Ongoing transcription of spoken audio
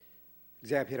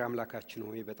እግዚአብሔር አምላካችን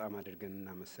ሆይ በጣም አድርገን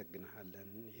እናመሰግናለን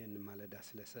ይሄን ማለዳ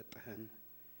ስለሰጠህን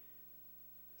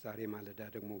ዛሬ ማለዳ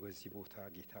ደግሞ በዚህ ቦታ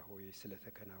ጌታ ሆይ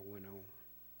ስለተከናወነው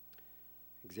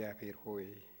እግዚአብሔር ሆይ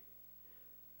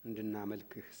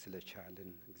እንድናመልክህ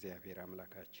ስለቻልን እግዚአብሔር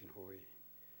አምላካችን ሆይ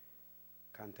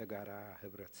ካንተ ጋራ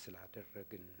ህብረት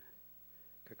ስላደረግን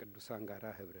ከቅዱሳን ጋራ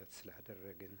ህብረት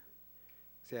ስላደረግን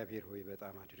እግዚአብሔር ሆይ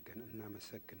በጣም አድርገን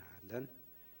እናመሰግናለን።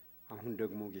 አሁን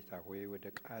ደግሞ ጌታ ሆይ ወደ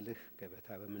ቃልህ ገበታ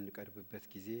በመንቀርብበት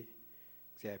ጊዜ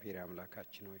እግዚአብሔር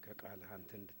አምላካችን ሆይ ከቃልህ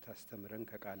አንተ እንድታስተምረን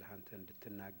ከቃልህ አንተ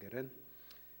እንድትናገረን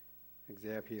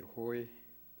እግዚአብሔር ሆይ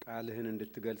ቃልህን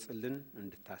እንድትገልጽልን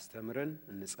እንድታስተምረን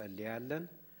እንጸልያለን።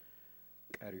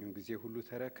 ቀሪውን ጊዜ ሁሉ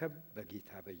ተረከብ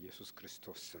በጌታ በኢየሱስ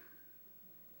ክርስቶስ ስም።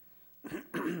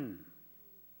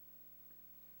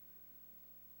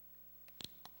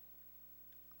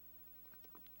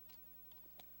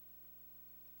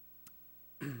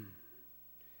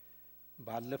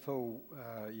 ባለፈው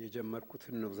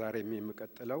የጀመርኩትን ነው ዛሬም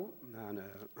የምቀጥለው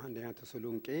አንደኛ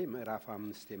ተሰሎንቄ ምዕራፍ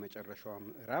 5 የመጨረሻው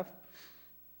ምዕራፍ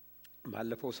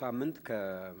ባለፈው ሳምንት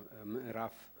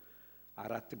ከምዕራፍ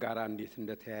 4 ጋር እንዴት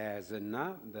እንደተያያዘና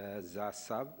በዛ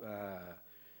ሐሳብ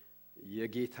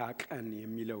የጌታ ቀን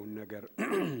የሚለውን ነገር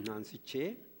አንስቼ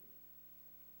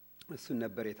እሱን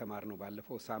ነበር የተማርነው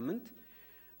ባለፈው ሳምንት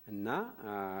እና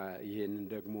ይሄንን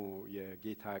ደግሞ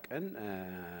የጌታ ቀን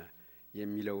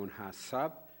የሚለውን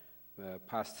ሐሳብ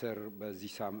ፓስተር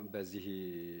በዚህ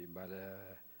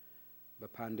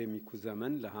በፓንዴሚኩ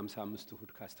ዘመን ለ55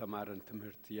 እሁድ ካስተማረን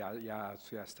ትምህርት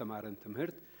ያስተማረን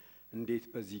ትምህርት እንዴት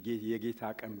በዚህ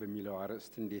የጌታ ቀን በሚለው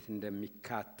አርዕስት እንዴት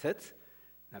እንደሚካተት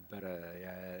ነበር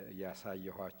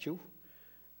ያሳየኋችሁ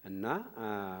እና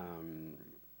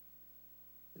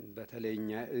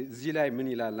በተለይኛ እዚህ ላይ ምን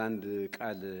ይላል አንድ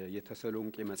ቃል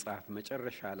የተሰሎንቄ መጽሐፍ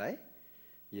መጨረሻ ላይ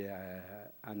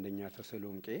የአንደኛ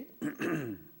ተሰሎንቄ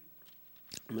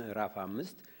ምዕራፍ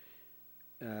 5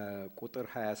 ቁጥር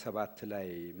 27 ላይ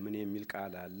ምን የሚል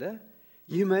ቃል አለ?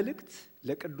 ይህ መልእክት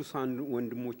ለቅዱሳን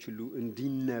ወንድሞች ሁሉ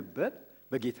እንዲነበብ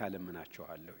በጌታ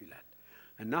ለምናቸዋለሁ ይላል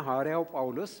እና ሐዋርያው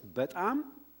ጳውሎስ በጣም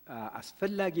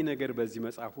አስፈላጊ ነገር በዚህ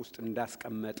መጽሐፍ ውስጥ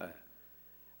እንዳስቀመጠ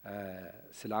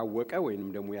ስላወቀ ወይንም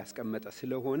ደግሞ ያስቀመጠ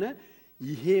ስለሆነ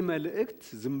ይሄ መልእክት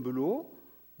ዝም ብሎ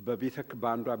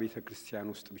በአንዷ ቤተክርስቲያን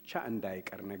ውስጥ ብቻ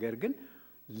እንዳይቀር ነገር ግን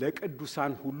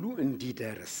ለቅዱሳን ሁሉ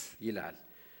እንዲደርስ ይላል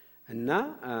እና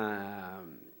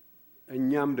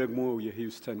እኛም ደግሞ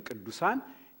የሂውስተን ቅዱሳን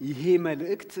ይሄ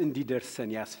መልእክት እንዲደርሰን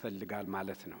ያስፈልጋል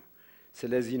ማለት ነው።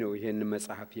 ስለዚህ ነው ይሄን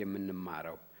መጽሐፍ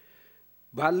የምንማረው።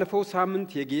 ባለፈው ሳምንት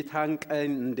የጌታን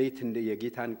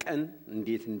ቀን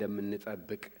እንዴት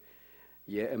እንደምንጠብቅ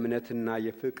የእምነትና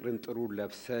የፍቅርን ጥሩር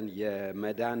ለብሰን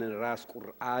የመዳንን ራስ ቁር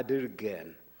አድርገን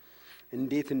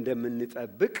እንዴት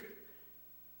እንደምንጠብቅ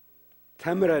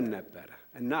ተምረን ነበር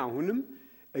እና አሁንም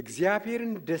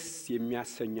እግዚአብሔርን ደስ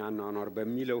የሚያሰኝ አኗኗር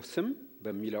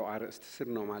በሚለው አርዕስት ስር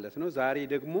ነው ማለት ነው። ዛሬ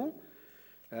ደግሞ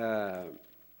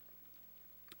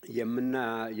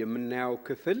የምናየው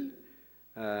ክፍል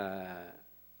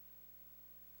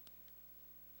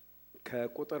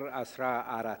ከቁጥር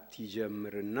 14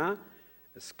 ይጀምርና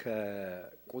እስከ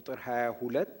ቁጥር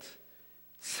 22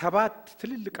 7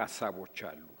 ትልልቅ ሐሳቦች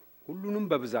አሉ። ሁሉንም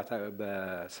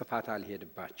በስፋት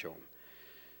አልሄድባቸውም።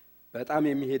 በጣም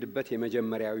የሚሄድበት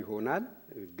የመጀመሪያው ይሆናል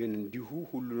ግን እንዲሁ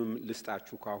ሁሉንም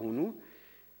ልስጣችሁ ካሁኑ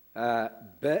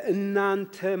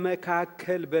በእናንተ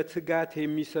መካከል በትጋት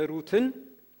የሚሰሩትን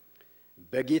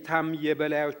በጌታም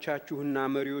የበላዮቻችሁና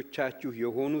መሪዎቻችሁ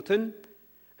የሆኑትን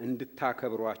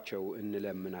እንድታከብሯቸው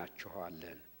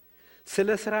እንለምናችኋለን። ስለ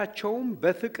ስራቸውም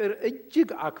በፍቅር እጅግ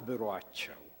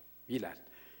አክብሯቸው ይላል።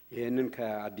 ይሄንን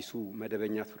ከአዲሱ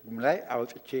መደበኛ ትርጉም ላይ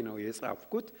አውጥቼ ነው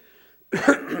የጻፍኩት።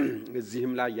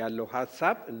 እዚህም ላይ ያለው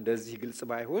ሐሳብ እንደዚህ ግልጽ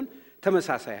ባይሆን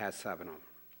ተመሳሳይ ሐሳብ ነው።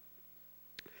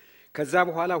 ከዛ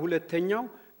በኋላ ሁለተኛው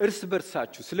እርስ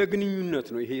በርሳችሁ ስለ ግንኙነት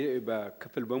ነው። ይሄ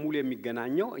በክፍል በሙሉ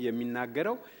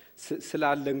የሚናገረው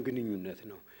ስላለን ግንኙነት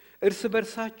ነው። እርስ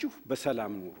በርሳችሁ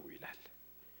በሰላም ኑሩ ይላል።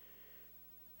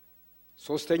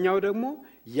 ሶስተኛው ደግሞ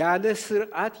ያለ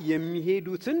ስርዓት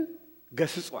የሚሄዱትን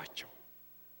ገስጿቸው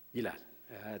ይላል።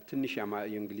 ትንሽ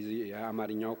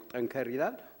የአማርኛው ጠንከር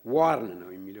ይላል። ዋርን ነው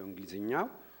የሚለው እንግሊዝኛው።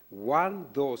 warn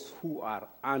those who are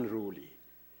unruly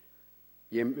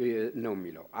ነው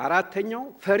የሚለው። አራተኛው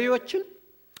ፈሪዎችን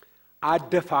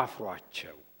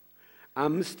አደፋፍሯቸው።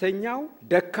 አምስተኛው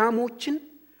ደካሞችን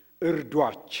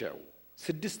እርዷቸው።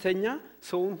 ስድስተኛ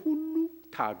ሰውን ሁሉ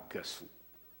ታገሱ።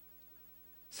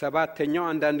 ሰባተኛው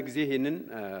አንዳንድ ጊዜ ይሄንን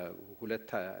ሁለት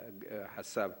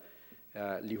ሐሳብ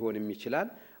ሊሆንም ይችላል።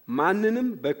 ማንንም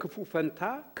በክፉ ፈንታ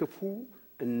ክፉ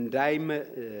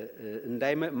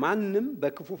ማንም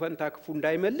በክፉ ፈንታ ክፉ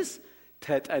እንዳይመልስ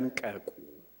ተጠንቀቁ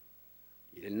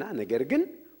ይልና ነገር ግን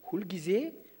ሁሉ ጊዜ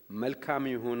መልካም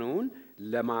የሆነውን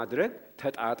ለማድረግ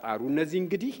ተጣጣሩ። እነዚህ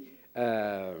እንግዲህ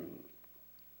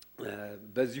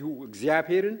በዚሁ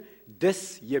እግዚአብሔርን ደስ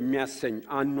የሚያሰኝ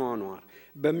አኗኗር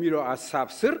በሚለው ሐሳብ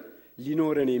ስር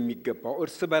ሊኖረን የሚገባው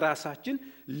እርስ በራሳችን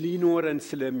ሊኖረን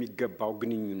ስለሚገባው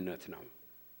ግንኙነት ነው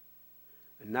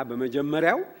እና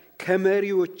በመጀመሪያው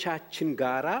ከመሪዎቻችን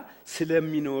ጋራ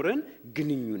ስለሚኖረን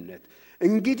ግንኙነት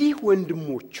እንግዲህ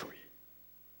ወንድሞች ሆይ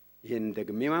ይሄን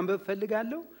ደግሜ ማንበብ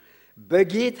ፈልጋለሁ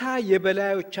በጌታ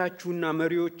የበላዮቻችሁና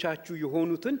መሪዎቻችሁ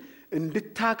የሆኑትን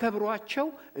እንድታከብሯቸው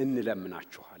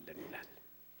እንለምናችኋለን ይላል።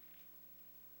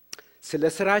 ስለ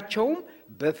ስራቸውም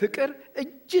በፍቅር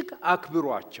እጅግ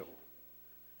አክብሯቸው።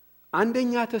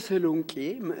 አንደኛ ተሰሎንቄ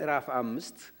ምዕራፍ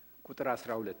 5 ቁጥር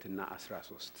 12 እና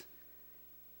 13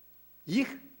 ይህ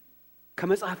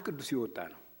ከመጽሐፍ ቅዱስ የወጣ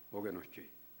ነው ወገኖቼ።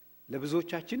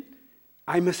 ለብዙዎቻችን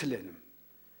አይመስለንም።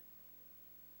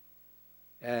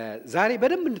 ዛሬ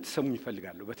በደንብ እንድትሰሙኝ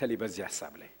እፈልጋለሁ። በተለይ በዚህ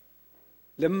ሐሳብ ላይ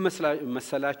ለምን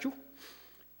መሰላችሁ?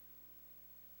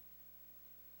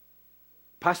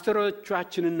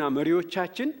 ፓስተሮቻችንና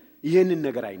መሪዎቻችን ይሄንን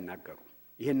ነገር አይናገሩም፣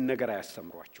 ይሄንን ነገር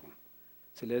አያስተምሯቸውም።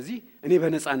 ስለዚህ እኔ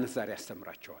በነጻነት ዛሬ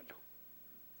አስተምራቸዋለሁ።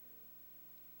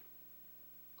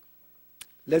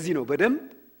 ለዚህ ነው በደንብ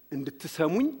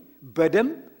እንድትሰሙኝ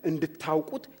በደንብ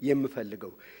እንድታውቁት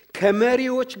የምፈልገው።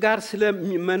 ከመሪዎች ጋር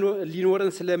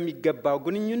ሊኖረን ስለሚገባው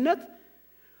ግንኙነት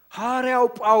ሐዋርያው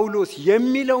ጳውሎስ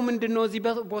የሚለው ምንድነው? እዚህ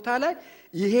ቦታ ላይ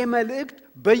ይሄ መልእክት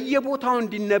በየቦታው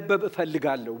እንዲነበብ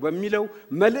እፈልጋለሁ በሚለው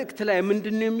መልእክት ላይ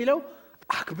ምንድነው የሚለው?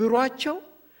 አክብሯቸው።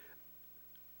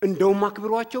 እንደውም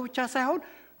አክብሯቸው ብቻ ሳይሆን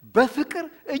በፍቅር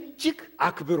እጅግ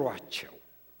አክብሯቸው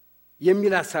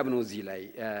የሚል ሐሳብ ነው እዚህ ላይ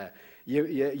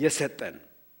የሰጠን።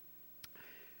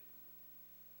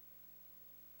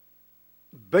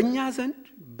 በእኛ ዘንድ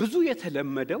ብዙ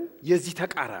የተለመደው የዚህ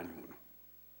ተቃራኒው ነው።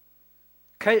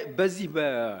 በዚህ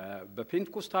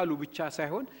በፔንቴኮስታሉ ብቻ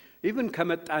ሳይሆን ኢቭን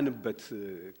ከመጣንበት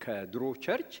ከድሮ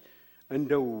ቸርች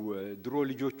እንደው ድሮ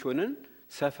ልጆች ሆነን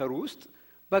ሰፈር ውስጥ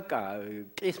በቃ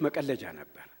ቄስ መቀለጃ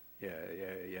ነበር።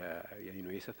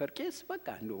 የሰፈር ቄስ በቃ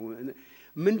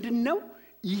ምንድነው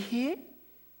ይሄ?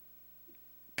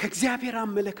 ከእግዚአብሔር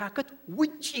አመለካከት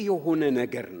ውጪ የሆነ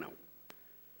ነገር ነው።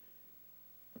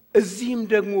 እዚህም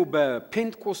ደግሞ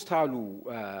በፔንቴኮስታሉ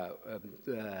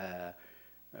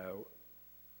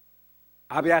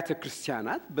አብያተ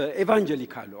ክርስቲያናት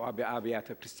በኤቫንጀሊካሉ አብያተ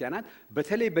ክርስቲያናት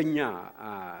በተለይ በእኛ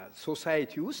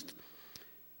ሶሳይቲ ውስጥ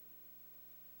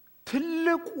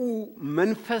ትልቁ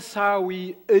መንፈሳዊ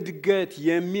እድገት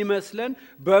የሚመስለን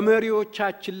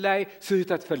በመሪዎቻችን ላይ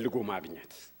ስህተት ፈልጎ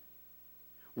ማግኘት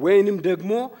ወይንም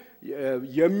ደግሞ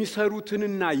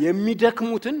የሚሰሩትንና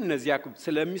የሚደክሙትን እነዚያ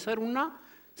ስለሚሰሩና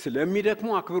ስለሚደክሙ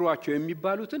አክብሯቸው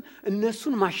የሚባሉትን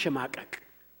እነሱን ማሸማቀቅ፣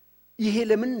 ይሄ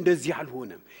ለምን እንደዚህ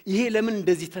አልሆነም፣ ይሄ ለምን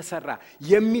እንደዚህ ተሰራ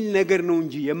የሚል ነገር ነው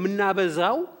እንጂ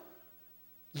የምናበዛው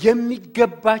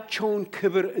የሚገባቸውን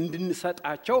ክብር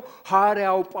እንድንሰጣቸው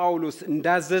ሐዋርያው ጳውሎስ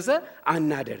እንዳዘዘ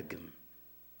አናደርግም።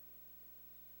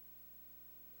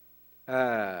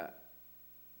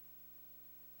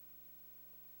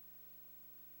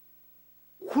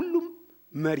 ሁሉም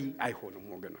መሪ አይሆንም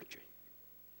ወገኖቼ።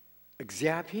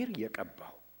 እግዚአብሔር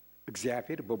የቀባው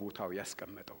እግዚአብሔር በቦታው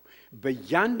ያስቀመጠው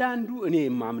በእያንዳንዱ እኔ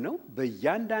የማምነው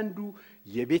በእያንዳንዱ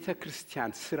የቤተ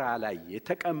ክርስቲያን ስራ ላይ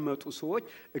የተቀመጡ ሰዎች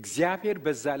እግዚአብሔር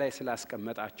በዛ ላይ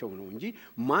ስላስቀመጣቸው ነው እንጂ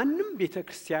ማንም ቤተ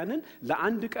ክርስቲያንን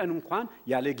ለአንድ ቀን እንኳን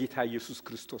ያለ ጌታ ኢየሱስ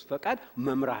ክርስቶስ ፈቃድ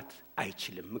መምራት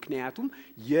አይችልም። ምክንያቱም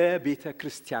የቤተ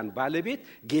ክርስቲያን ባለቤት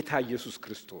ጌታ ኢየሱስ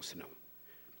ክርስቶስ ነው።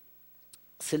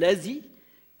 ስለዚህ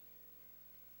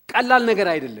ቀላል ነገር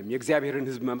አይደለም የእግዚአብሔርን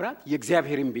ሕዝብ መምራት፣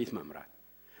 የእግዚአብሔርን ቤት መምራት።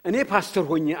 እኔ ፓስተር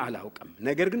ሆኜ አላውቅም።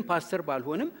 ነገር ግን ፓስተር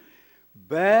ባልሆንም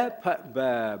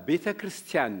በቤተ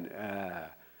ክርስቲያን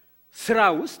ስራ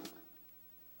ውስጥ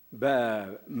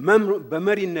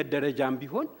በመሪነት ደረጃም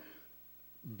ቢሆን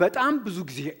በጣም ብዙ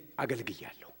ጊዜ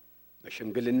አገልግያለሁ።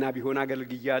 በሽምግልና ቢሆን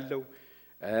አገልግያለሁ።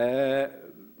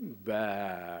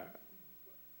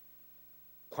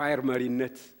 በኳየር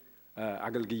መሪነት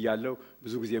አገልግያለሁ።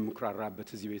 ብዙ ጊዜ የምኩራራበት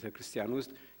እዚህ ቤተ ክርስቲያን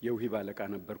ውስጥ የውሂብ አለቃ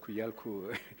ነበርኩ እያልኩ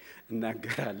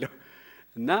እናገራለሁ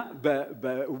እና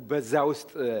በዛ ውስጥ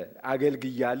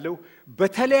አገልግያለሁ።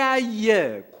 በተለያየ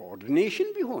ኮኦርዲኔሽን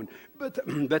ቢሆን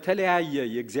በተለያየ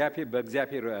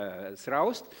በእግዚአብሔር ስራ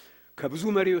ውስጥ ከብዙ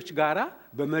መሪዎች ጋራ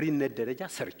በመሪነት ደረጃ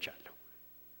ሰርቻለሁ።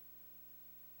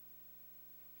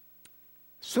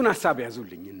 እሱን ሐሳብ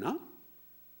ያዙልኝና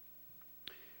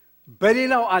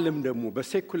በሌላው ዓለም ደግሞ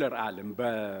በሴኩላር ዓለም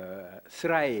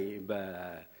በስራዬ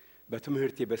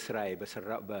በትምህርቴ በስራዬ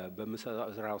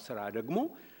በምሰራው ስራ ደግሞ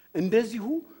እንደዚሁ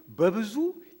በብዙ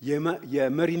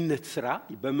የመሪነት ስራ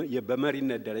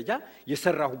በመሪነት ደረጃ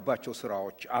የሰራሁባቸው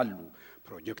ስራዎች አሉ።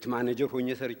 ፕሮጀክት ማኔጀር ሆኜ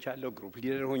ሰርቻለሁ፣ ግሩፕ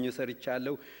ሊደር ሆኜ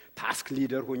ሰርቻለሁ፣ ታስክ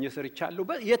ሊደር ሆኜ ሰርቻለሁ።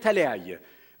 የተለያየ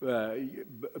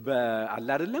አለ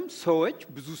አይደለም ሰዎች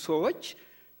ብዙ ሰዎች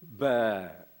በእኔ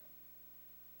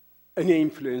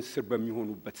ኢንፍሉዌንሰር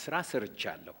በሚሆኑበት ስራ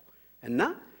ሰርቻለሁ እና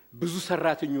ብዙ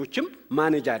ሰራተኞችም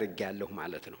ማኔጅ አድርጌያለሁ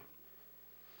ማለት ነው።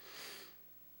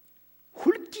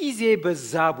 ሁልጊዜ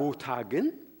በዛ ቦታ ግን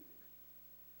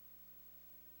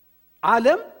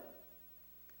ዓለም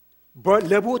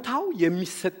ለቦታው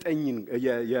የሚሰጠኝን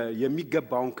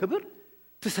የሚገባውን ክብር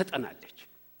ትሰጠናለች።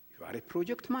 ዩአር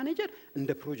ፕሮጀክት ማኔጀር እንደ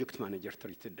ፕሮጀክት ማኔጀር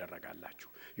ትሪት ትደረጋላችሁ።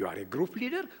 ዩአር ግሩፕ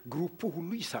ሊደር ግሩፑ ሁሉ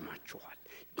ይሰማችኋል።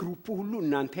 ግሩፑ ሁሉ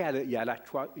እናንተ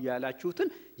ያላችሁትን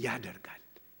ያደርጋል።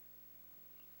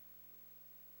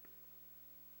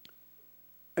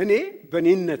 እኔ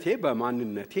በኔነቴ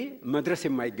በማንነቴ መድረስ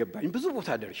የማይገባኝ ብዙ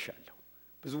ቦታ ደርሻለሁ።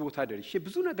 ብዙ ቦታ ደርሼ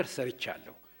ብዙ ነገር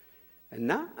ሰርቻለሁ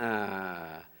እና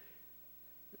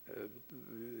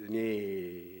እኔ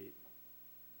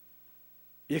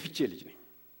የፍቼ ልጅ ነኝ።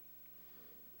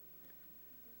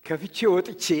 ከፍቼ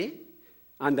ወጥቼ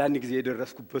አንዳንድ ጊዜ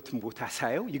የደረስኩበትን ቦታ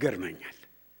ሳየው ይገርመኛል።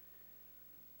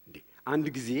 እንዴ አንድ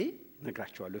ጊዜ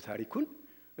ነግራቸዋለሁ ታሪኩን።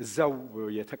 እዛው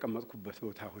የተቀመጥኩበት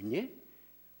ቦታ ሆኜ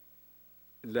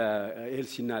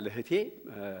ለኤልሲና ለህቴ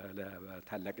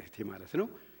ለታላቅ ህቴ ማለት ነው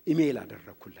ኢሜል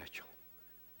አደረኩላቸው።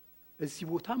 እዚህ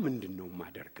ቦታ ምንድነው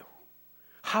ማደርገው?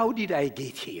 how did I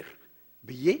get here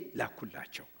ብዬ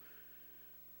ላኩላቸው።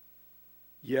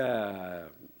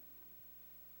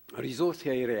 የሪዞርት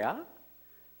ኤሪያ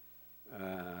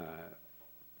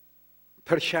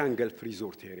ፐርሺያን ገልፍ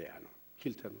ሪዞርት ኤሪያ ነው።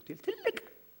 ሂልተን ሆቴል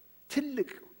ትልቅ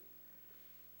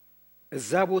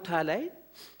እዛ ቦታ ላይ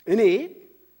እኔ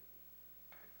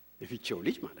የፍቼው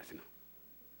ልጅ ማለት ነው።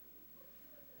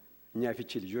 እኛ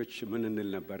የፍቼ ልጆች ምን እንል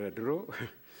ነበር ድሮ?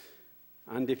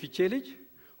 አንድ የፍቼ ልጅ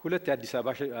ሁለት የአዲስ አበባ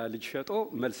ልጅ ሸጦ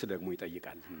መልስ ደግሞ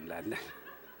ይጠይቃል እንላለን።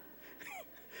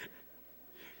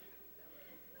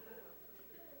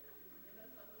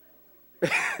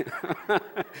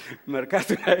 መርካቶ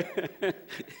ላይ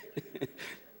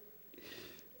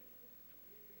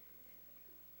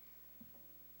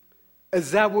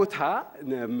እዛ ቦታ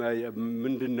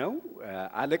ምንድነው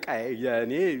አለቃዬ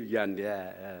የኔ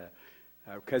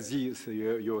ከዚህ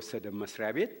የወሰደ መስሪያ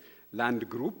ቤት ላንድ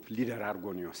ግሩፕ ሊደር አድርጎ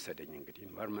ነው የወሰደኝ። እንግዲህ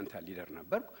ኢንቫይሮንመንታል ሊደር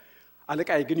ነበርኩ።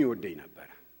 አለቃዬ ግን ይወደኝ ነበር።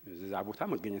 እዛ ቦታ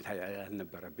መገኘት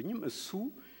አልነበረብኝም። እሱ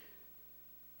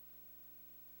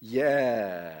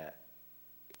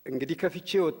እንግዲህ ከፍቼ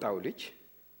የወጣው ልጅ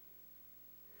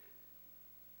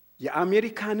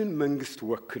የአሜሪካንን መንግስት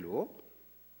ወክሎ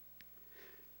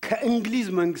ከእንግሊዝ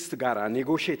መንግስት ጋር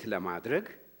ኔጎሼት ለማድረግ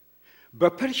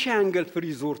በፐርሺያን ገልፍ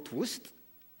ሪዞርት ውስጥ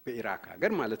በኢራቅ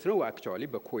ሀገር ማለት ነው አክቹአሊ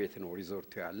በኩዌት ነው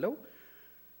ሪዞርቱ ያለው።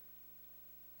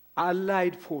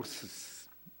 አላይድ ፎርስስ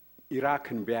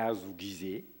ኢራቅን በያዙ ጊዜ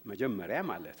መጀመሪያ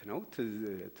ማለት ነው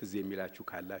ትዝ የሚላችሁ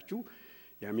ካላችሁ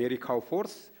የአሜሪካው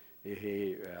ፎርስ ይሄ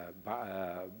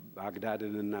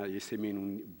ባግዳድንና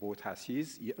የሰሜኑን ቦታ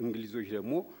ሲይዝ የእንግሊዞች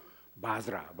ደግሞ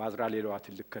ባዝራ ሌላዋ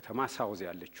ትልቅ ከተማ ሳውዝ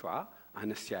ያለችዋ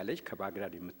አነስ ያለች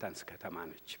ከባግዳድ የምታንስ ከተማ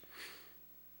ነች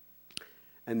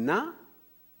እና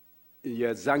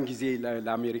የዛን ጊዜ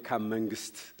ለአሜሪካ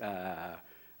መንግስት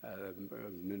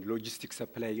ሎጂስቲክ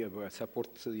ሰፕላይ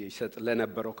ሰፖርት ይሰጥ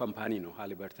ለነበረው ካምፓኒ ነው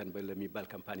ሃሊበርተን ለሚባል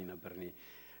ካምፓኒ ነበር እኔ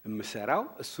የምሰራው።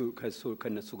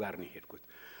 ከነሱ ጋር ነው የሄድኩት።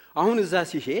 አሁን እዛ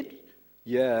ሲሄድ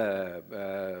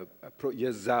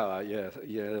የዛ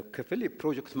የክፍል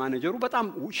ፕሮጀክት ማኔጀሩ በጣም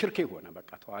ሽርኬ ሆነ።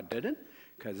 በቃ ተዋደድን።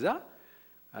 ከዛ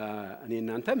እኔ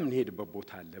እናንተ የምንሄድበት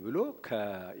ቦታ አለ ብሎ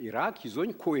ከኢራቅ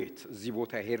ይዞኝ ኩዌት እዚህ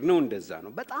ቦታ ሄድ ነው። እንደዛ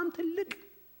ነው። በጣም ትልቅ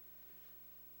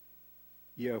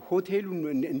የሆቴሉን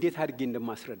እንዴት አድርጌ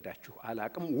እንደማስረዳችሁ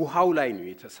አላቅም። ውሃው ላይ ነው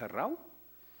የተሰራው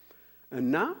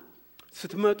እና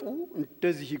ስትመጡ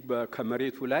እንደዚህ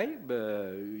ከመሬቱ ላይ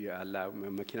ያላ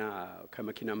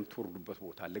ከመኪና የምትወርዱበት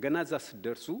ቦታ አለ። ገና እዛ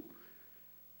ስትደርሱ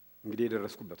እንግዲህ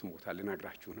የደረስኩበትን ቦታ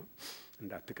ልነግራችሁ ነው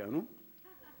እንዳትቀኑ።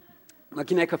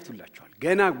 መኪና ይከፍቱላችኋል።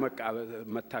 ገና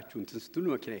መታችሁ እንትን ስትሉ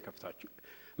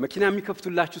መኪና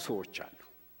የሚከፍቱላችሁ ሰዎች አሉ።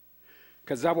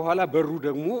 ከዛ በኋላ በሩ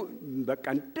ደግሞ በቃ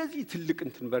እንደዚህ ትልቅ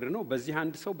እንትን በር ነው። በዚህ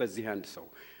አንድ ሰው በዚህ አንድ ሰው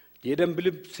የደንብ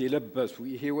ልብስ የለበሱ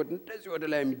ይሄ እንደዚህ ወደ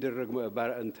ላይ የሚደረግ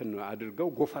እንትን አድርገው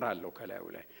ጎፈር አለው ከላዩ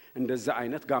ላይ እንደዛ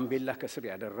አይነት ጋምቤላ ከስር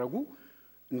ያደረጉ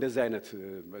እንደዛ አይነት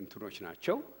እንትኖች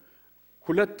ናቸው።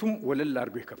 ሁለቱም ወለል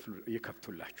አድርገው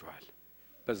ይከፍቱላችኋል።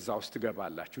 በዛ ውስጥ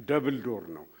ገባላችሁ። ደብል ዶር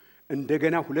ነው።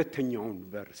 እንደገና ሁለተኛውን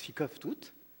በር ሲከፍቱት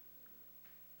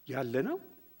ያለነው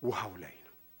ውሃው ላይ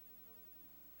ነው።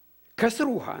 ከስር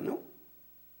ውሃ ነው።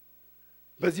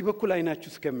 በዚህ በኩል አይናችሁ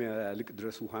እስከሚያልቅ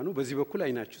ድረስ ውሃ ነው። በዚህ በኩል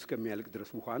አይናችሁ እስከሚያልቅ ድረስ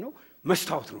ውሃ ነው።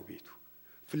 መስታወት ነው ቤቱ።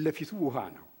 ፊት ለፊቱ ውሃ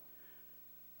ነው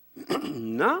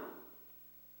እና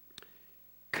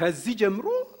ከዚህ ጀምሮ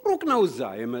ሩቅ ነው። እዛ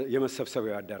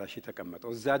የመሰብሰቢያው አዳራሽ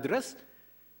የተቀመጠው እዛ ድረስ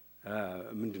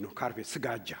ምንድነው ካርፔት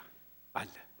ስጋጃ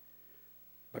አለ።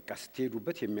 በቃ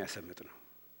ስትሄዱበት የሚያሰምጥ ነው።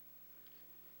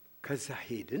 ከዛ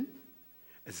ሄድን፣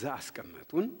 እዛ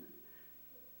አስቀመጡን።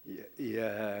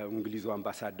 የእንግሊዙ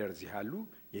አምባሳደር እዚህ አሉ።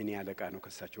 የኔ አለቃ ነው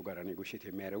ከሳቸው ጋር ኔጎሼት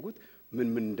የሚያደርጉት።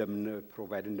 ምን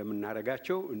ፕሮቫይድ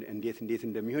እንደምናረጋቸው እንዴት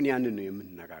እንደሚሆን ያንን ነው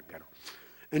የምንነጋገረው።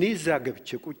 እኔ እዛ ገብቼ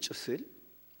ቁጭ ስል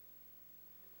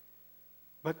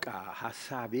በቃ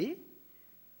ሐሳቤ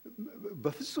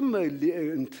በፍጹም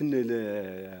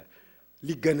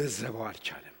ሊገነዘበው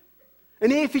አልቻለም።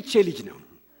 እኔ ፊቼ ልጅ ነው፣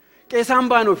 ቄስ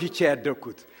አምባ ነው ፊቼ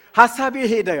ያደግኩት። ሐሳቤ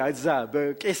ሄደ እዛ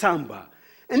በቄስ አምባ።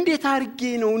 እንዴት አርጌ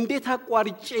ነው እንዴት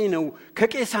አቋርጬ ነው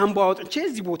ከቄስ አምባ ወጥቼ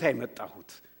እዚህ ቦታ የመጣሁት?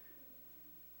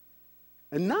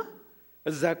 እና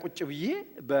እዛ ቁጭ ብዬ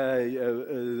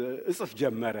በእጽፍ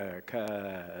ጀመረ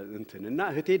እና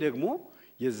እህቴ ደግሞ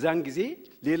የዛን ጊዜ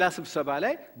ሌላ ስብሰባ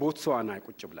ላይ ቦትስዋና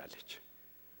ቁጭ ብላለች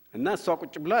እና እሷ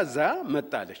ቁጭ ብላ እዛ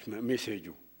መጣለች ሜሴጁ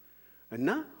እና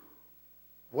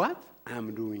what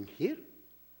I'm doing here,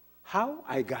 how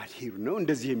I got here ነው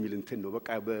እንደዚህ የሚል ነው። በቃ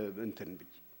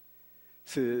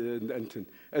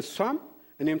እሷም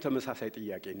እኔም ተመሳሳይ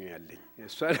ጥያቄ ነው ያለኝ።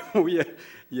 እሷ ደግሞ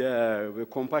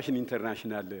የኮምፓሽን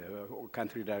ኢንተርናሽናል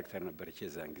ካንትሪ ዳይሬክተር ነበረች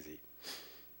የዛን ጊዜ።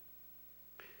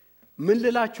 ምን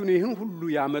ልላችሁ ነው ይሄን ሁሉ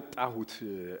ያመጣሁት?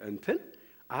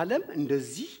 ዓለም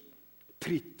እንደዚህ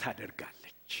ትሪት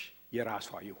ታደርጋለች የራሷ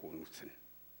የሆኑትን።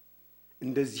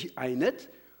 እንደዚህ አይነት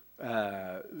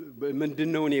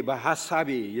ምንድነው እኔ በሐሳቤ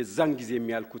የዛን ጊዜ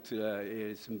የሚያልኩት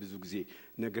ስም ብዙ ጊዜ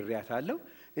ነግሬያታለሁ።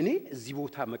 እኔ እዚህ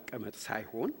ቦታ መቀመጥ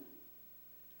ሳይሆን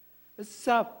እዛ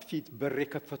ፊት በር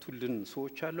የከፈቱልን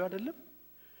ሰዎች አሉ አይደለም፣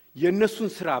 የነሱን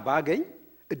ስራ ባገኝ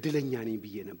እድለኛ ነኝ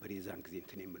ብዬ ነበር የዛን ጊዜ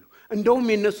የምለው። እንደውም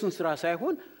የነሱን ስራ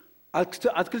ሳይሆን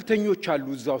አትክልተኞች አሉ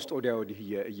እዛ ውስጥ ወዲያ ወዲህ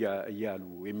እያሉ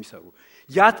የሚሰሩ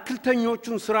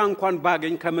የአትክልተኞቹን ስራ እንኳን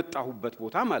ባገኝ ከመጣሁበት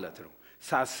ቦታ ማለት ነው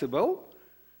ሳስበው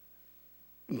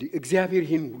እንዴ እግዚአብሔር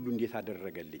ይሄን ሁሉ እንዴት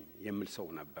አደረገልኝ የሚል ሰው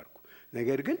ነበርኩ።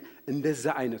 ነገር ግን እንደዛ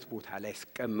አይነት ቦታ ላይ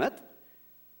ስቀመጥ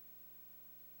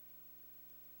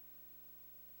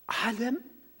ዓለም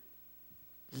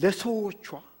ለሰዎቿ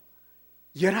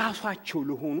የራሷቸው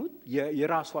ለሆኑት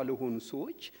የራሷ ለሆኑ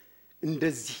ሰዎች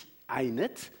እንደዚህ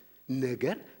አይነት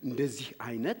ነገር እንደዚህ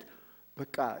አይነት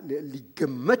በቃ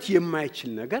ሊገመት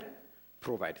የማይችል ነገር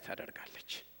ፕሮቫይድ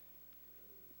ታደርጋለች።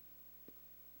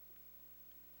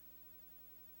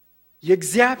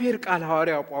 የእግዚአብሔር ቃል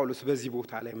ሐዋርያው ጳውሎስ በዚህ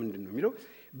ቦታ ላይ ምንድነው የሚለው?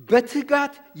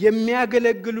 በትጋት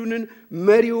የሚያገለግሉንን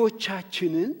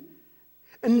መሪዎቻችንን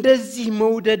እንደዚህ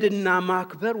መውደድና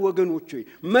ማክበር ወገኖች ሆይ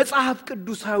መጽሐፍ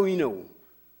ቅዱሳዊ ነው።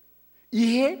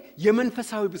 ይሄ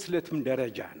የመንፈሳዊ ብስለትም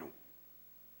ደረጃ ነው።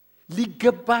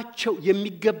 ሊገባቸው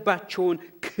የሚገባቸውን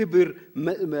ክብር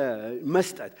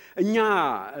መስጠት። እኛ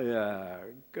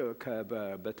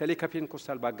በተለይ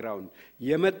ከፔንቴኮስታል ባክግራውንድ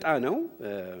የመጣ ነው።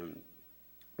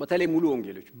 በተለይ ሙሉ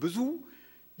ወንጌሎች ብዙ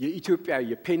የኢትዮጵያ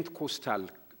የፔንቴኮስታል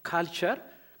ካልቸር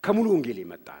ከሙሉ ወንጌል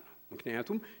የመጣ ነው።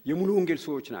 ምክንያቱም የሙሉ ወንጌል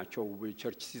ሰዎች ናቸው።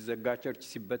 ቸርች ሲዘጋ ቸርች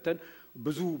ሲበተን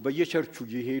ብዙ በየቸርቹ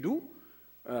ይሄዱ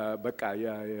በቃ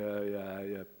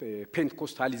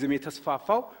የፔንቴኮስታሊዝም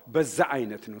የተስፋፋው በዛ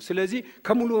አይነት ነው። ስለዚህ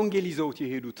ከሙሉ ወንጌል ይዘውት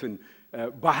የሄዱትን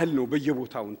ባህል ነው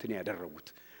በየቦታው ያደረጉት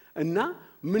እና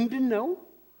ምንድነው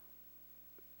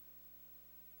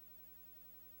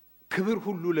ክብር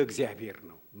ሁሉ ለእግዚአብሔር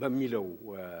ነው በሚለው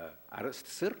አርዕስት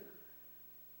ስር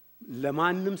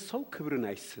ለማንም ሰው ክብርን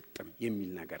አይሰጥም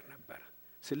የሚል ነገር ነበር።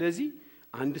 ስለዚህ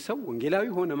አንድ ሰው ወንጌላዊ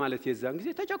ሆነ ማለት የዛን ጊዜ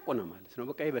ተጨቆነ ማለት ነው።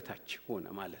 በቃ ይበታች ሆነ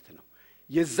ማለት ነው።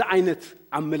 የዛ አይነት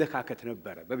አመለካከት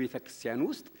ነበረ በቤተ ክርስቲያን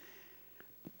ውስጥ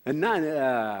እና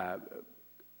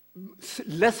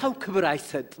ለሰው ክብር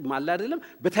አይሰጥም ማለት አይደለም።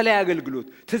 በተለይ አገልግሎት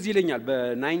ትዝ ይለኛል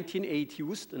በ1980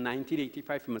 ውስጥ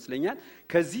 1985 ይመስለኛል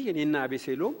ከዚህ እኔና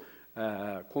አቤሴሎም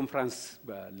ኮንፈረንስ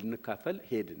ልንካፈል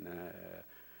ሄድን።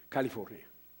 ካሊፎርኒያ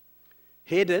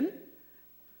ሄደን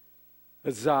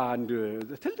እዛ አንድ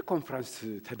ትልቅ ኮንፈረንስ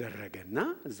ተደረገና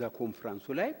እዛ ኮንፈረንሱ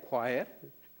ላይ ኳየር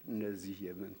እነዚህ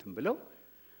ብለው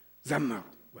ዘመሩ።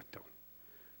 ወጥተው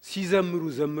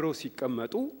ዘምረው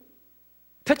ሲቀመጡ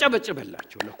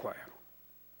ተጨበጨበላቸው ለኳየሩ።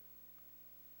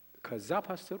 ከዛ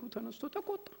ፓስተሩ ተነስቶ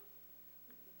ተቆጣ።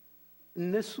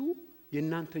 እነሱ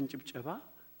የናንተን ጭብጨባ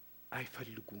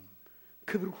አይፈልጉም፣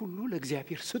 ክብር ሁሉ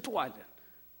ለእግዚአብሔር ስጡ አለ።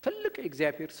 ትልቅ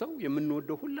የእግዚአብሔር ሰው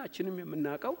የምንወደው ሁላችንም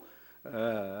የምናውቀው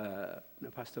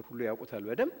ፓስተር ሁሉ ያውቁታል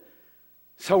በደም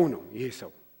ሰው ነው ይሄ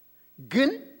ሰው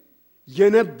ግን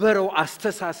የነበረው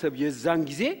አስተሳሰብ የዛን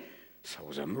ጊዜ ሰው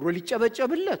ዘምሮ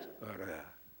ሊጨበጨብለት አረ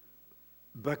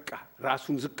በቃ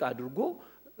ራሱን ዝቅ አድርጎ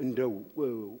እንደው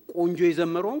ቆንጆ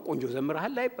የዘመረውን ቆንጆ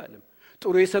ዘምረሃል አይባልም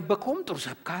ጥሩ የሰበከውም ጥሩ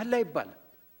ሰብከሃል አይባልም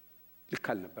ልክ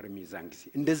አልነበረም የዛን ጊዜ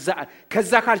እንደዛ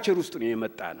ከዛ ካልቸር ውስጥ ነው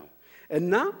የመጣ ነው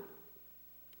እና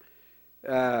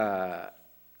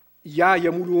ያ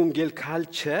የሙሉ ወንጌል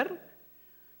ካልቸር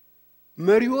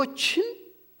መሪዎችን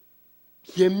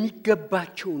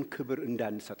የሚገባቸውን ክብር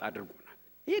እንዳንሰጥ አድርጎናል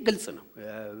ይሄ ግልጽ ነው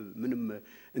ምንም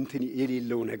እንትን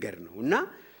የሌለው ነገር ነውና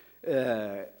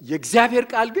የእግዚአብሔር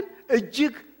ቃል ግን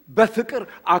እጅግ በፍቅር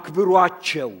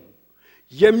አክብሯቸው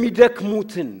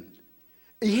የሚደክሙትን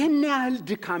ይሄን ያህል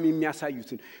ድካም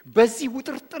የሚያሳዩትን በዚህ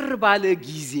ውጥርጥር ባለ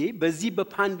ጊዜ በዚህ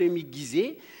በፓንደሚክ ጊዜ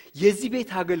የዚህ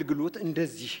ቤት አገልግሎት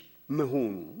እንደዚህ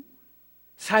መሆኑ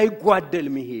ሳይጓደል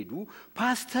መሄዱ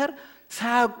ፓስተር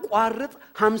ሳያቋርጥ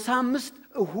 55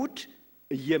 እሁድ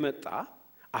እየመጣ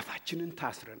አፋችንን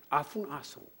ታስረን አፉን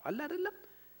አስሮ አለ አይደለም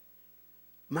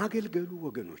ማገልገሉ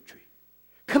ወገኖች ሆይ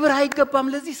ክብር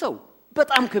አይገባም ለዚህ ሰው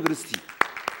በጣም ክብር እስቲ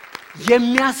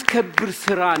የሚያስከብር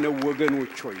ስራ ነው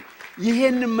ወገኖች ሆይ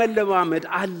ይሄን መለማመድ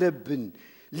አለብን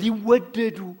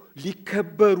ሊወደዱ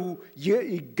ሊከበሩ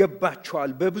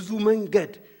ይገባቸዋል በብዙ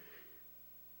መንገድ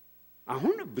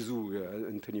አሁን ብዙ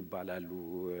እንትን ይባላሉ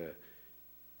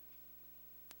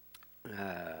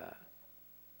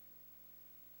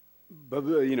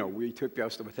ኢትዮጵያ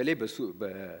ውስጥ በተለይ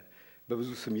በብዙ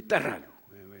ስም ይጠራሉ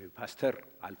ፓስተር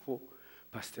አልፎ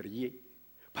ፓስተርዬ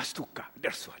ፓስቱካ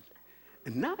ደርሷል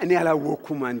እና እኔ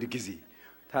ያላወኩም አንድ ጊዜ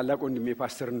ታላቅ ወንድሜ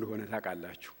ፓስተር እንደሆነ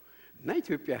ታውቃላችሁ እና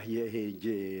ኢትዮጵያ ሄጄ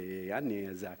ያኔ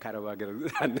እዛ ካረባ ሀገር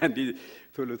አንዳንዴ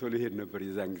ቶሎ ሄድ ነበር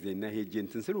የዛን ጊዜና ሄጄ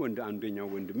እንትን ስል አንደኛው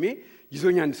ወንድሜ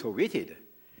ይዞኛ አንድ ሰው ቤት ሄደ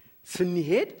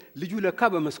ስንሄድ ልጁ ለካ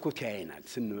በመስኮት ያየናል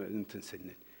እንትን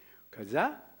ስንል ከዛ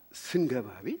ስንገባ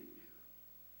ቤት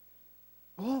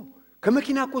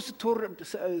ከመኪና እኮ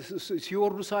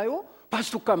ሲወርዱ ሳይው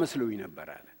ፓስቱካ መስሎኝ ነበር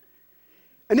አለ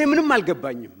እኔ ምንም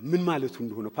አልገባኝም ምን ማለቱ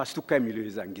እንደሆነ ፓስቱካ የሚለው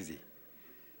የዛን ጊዜ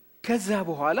ከዛ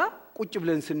በኋላ ቁጭ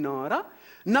ብለን ስናወራ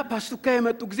እና ፓስቱካ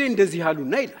የመጡ ጊዜ እንደዚህ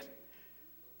አሉና ይላል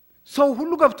ሰው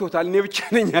ሁሉ ገብቶታል እኔ ብቻ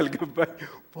ነኝ አልገባኝ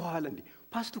በኋላ እንዴ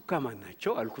ፓስቱካ ማን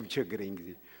ናቸው አልኩ ቸገረኝ ጊዜ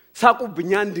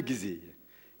ሳቁብኛ አንድ ጊዜ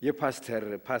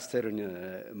የፓስተርን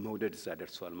መውደድ እዛ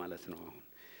ደርሷል ማለት ነው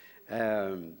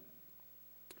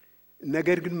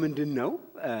ነገር ግን ምንድነው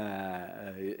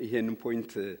ይሄንን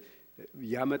ፖይንት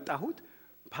ያመጣሁት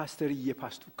ፓስተርዬ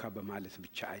ፓስቱካ በማለት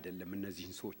ብቻ አይደለም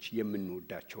እነዚህን ሰዎች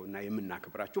የምንወዳቸውና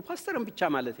የምናከብራቸው ፓስተርን ብቻ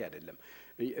ማለት አይደለም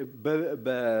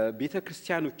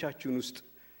በቤተክርስቲያኖቻችን ውስጥ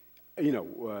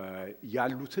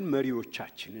ያሉትን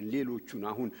መሪዎቻችንን ሌሎቹን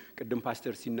አሁን ቅድም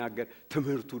ፓስተር ሲናገር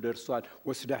ትምህርቱ ደርሷል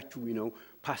ወስዳችሁ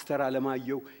ፓስተር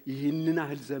አለማየሁ ይህንን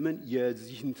አህል ዘመን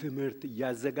የዚህን ትምህርት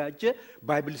ያዘጋጀ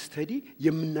ባይብል ስተዲ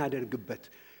የምናደርግበት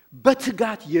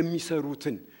በትጋት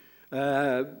የሚሰሩትን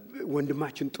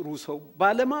ወንድማችን ጥሩ ሰው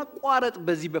ባለማቋረጥ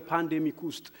በዚህ በፓንደሚክ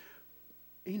ውስጥ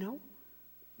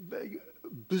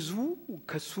ብዙ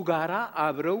ከሱ ጋራ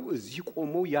አብረው እዚህ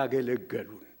ቆመው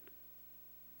ያገለገሉን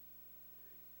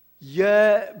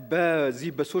በዚህ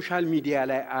በሶሻል ሚዲያ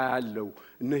ላይ አያለው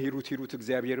እነ ሂሩት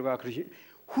እግዚአብሔር ባክሽ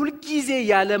ሁሉ ጊዜ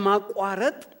ያለ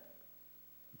ማቋረጥ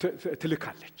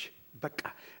ትልካለች በቃ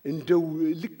እንደው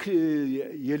ልክ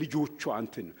የልጆቹ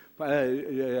አንተን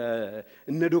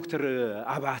እነ ዶክተር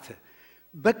አባተ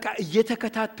በቃ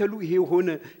እየተከታተሉ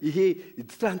ይሄ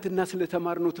ትላንትና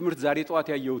ስለተማርነው ትምህርት ዛሬ ጧት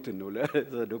ያየሁትን ነው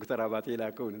ለዶክተር አባተ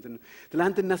የላከውን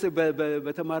ትላንትና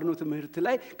በተማርነው ትምህርት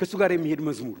ላይ ከሱ ጋር የሚሄድ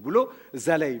መዝሙር ብሎ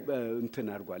እዛ ላይ እንትን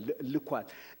አድርጓል ልኳል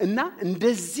እና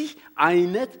እንደዚህ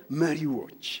አይነት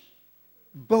መሪዎች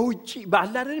በውጪ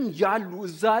ባላደም ያሉ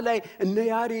እዛ ላይ እነ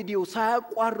ያሬዲዮ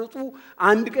ሳያቋርጡ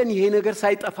አንድ ቀን ይሄ ነገር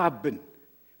ሳይጠፋብን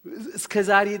እስከ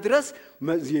ዛሬ ድረስ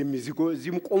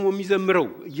እዚህም ቆሞ የሚዘምረው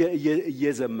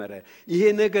እየዘመረ ይሄ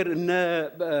ነገር እነ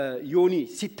ዮኒ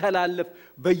ሲተላለፍ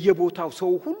በየቦታው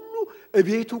ሰው ሁሉ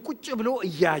እቤቱ ቁጭ ብሎ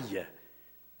እያየ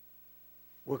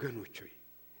ወገኖች ሆይ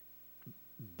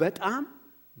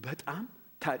በጣም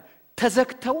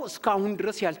ተዘክተው እስካሁን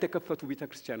ድረስ ያልተከፈቱ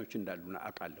ቤተክርስቲያኖች እንዳሉና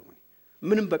አቃለሁ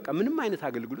ምንም አይነት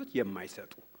አገልግሎት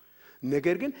የማይሰጡ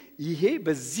ነገር ግን ይሄ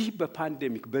በዚህ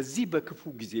በፓንደሚክ በዚህ በክፉ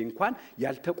ጊዜ እንኳን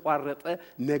ያልተቋረጠ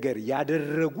ነገር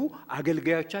ያደረጉ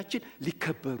አገልጋዮቻችን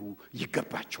ሊከበሩ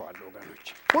ይገባቸዋል ወገኖች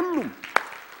ሁሉም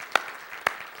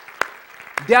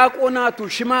ዲያቆናቱ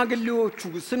ሽማግሌዎቹ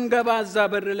ስንገባዛ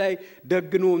በር ላይ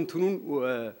ደግኖ እንትኑን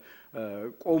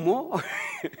ቆሞ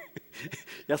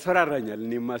ያስፈራራኛል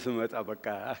እኔማ ስመጣ በቃ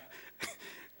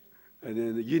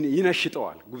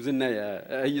ይነሽጠዋል ጉብዝና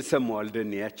ይሰማዋል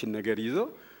ደኔ ያችን ነገር ይዞ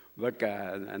በቃ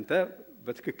አንተ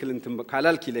በትክክል እንትን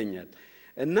ካላልክ ይለኛል።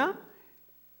 እና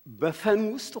በፈን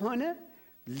ውስጥ ሆነ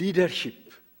ሊደርሺፕ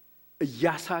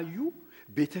እያሳዩ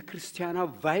ቤተክርስቲያኗ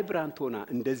ቫይብራንት ሆና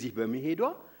እንደዚህ በመሄዷ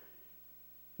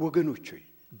ወገኖች ሆይ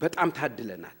በጣም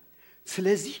ታድለናል።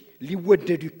 ስለዚህ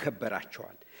ሊወደዱ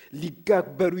ይከበራቸዋል፣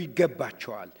 ሊጋበሩ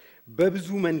ይገባቸዋል በብዙ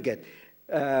መንገድ።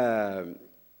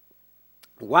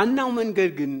 ዋናው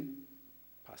መንገድ ግን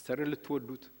ፓስተርን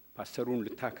ልትወዱት፣ ፓስተሩን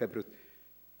ልታከብሩት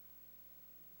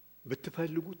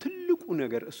ብትፈልጉ ትልቁ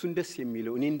ነገር እሱን ደስ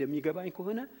የሚለው እኔ እንደሚገባኝ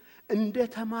ከሆነ እንደ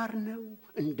ተማርነው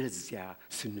እንደዚያ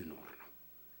ስንኖር ነው።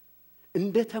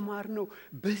 እንደ ተማርነው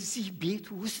በዚህ ቤት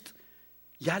ውስጥ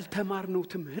ያልተማርነው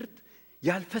ትምህርት፣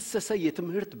 ያልፈሰሰ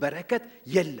የትምህርት በረከት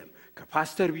የለም።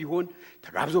 ከፓስተር ቢሆን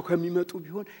ተጋብዞ ከሚመጡ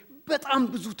ቢሆን በጣም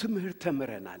ብዙ ትምህርት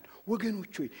ተምረናል።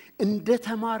 ወገኖች ሆይ እንደ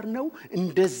ተማርነው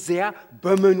እንደዚያ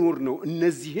በመኖር ነው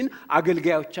እነዚህን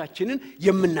አገልጋዮቻችንን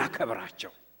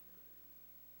የምናከብራቸው።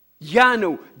 ያ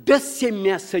ነው ደስ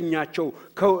የሚያሰኛቸው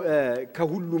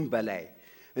ከሁሉም በላይ።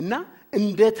 እና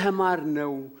እንደ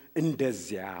ተማርነው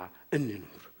እንደዚያ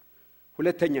እንኑር።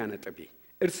 ሁለተኛ ነጥቤ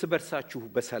እርስ በርሳችሁ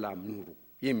በሰላም ኑሩ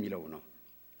የሚለው ነው።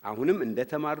 አሁንም እንደ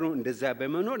ተማርነው እንደዚያ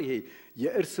በመኖር ይሄ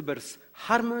የእርስ በርስ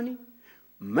ሃርሞኒ፣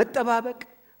 መጠባበቅ፣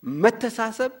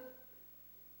 መተሳሰብ፣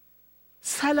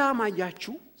 ሰላም።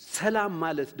 አያችሁ ሰላም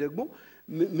ማለት ደግሞ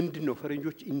ምንድነው?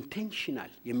 ፈረንጆች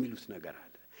ኢንቴንሽናል የሚሉት ነገር አለ።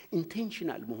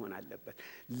 ኢንቴንሽናል መሆን አለበት።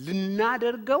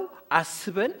 ልናደርገው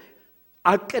አስበን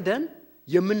አቅደን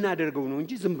የምናደርገው ነው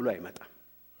እንጂ ዝም ብሎ አይመጣም።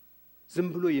 ዝም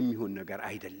ብሎ የሚሆን ነገር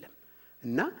አይደለም።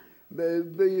 እና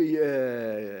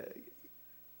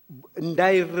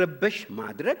እንዳይረበሽ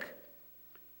ማድረግ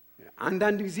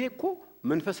አንዳንድ ጊዜ እኮ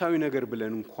መንፈሳዊ ነገር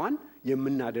ብለን እንኳን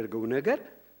የምናደርገው ነገር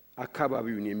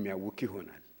አካባቢውን የሚያውክ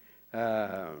ይሆናል።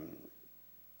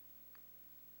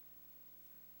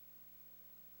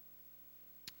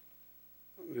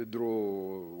 ድሮ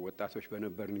ወጣቶች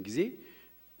በነበርን ጊዜ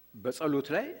በጸሎት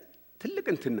ላይ ትልቅ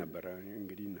እንትን ነበር።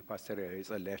 እንግዲህ ፓስተር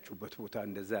የጸለያችሁበት ቦታ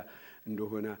እንደዛ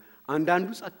እንደሆነ አንዳንዱ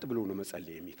ጸጥ ብሎ ነው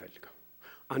መጸለይ የሚፈልገው፣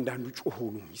 አንዳንዱ ጮሆ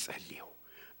ነው የሚጸልየው።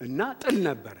 እና ጥል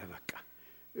ነበረ። በቃ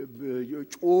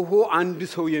ጮሆ አንድ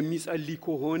ሰው የሚጸልይ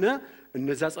ከሆነ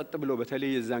እነዛ ጸጥ ብለው፣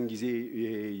 በተለይ የዛን ጊዜ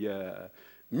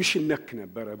የሚሽን ነክ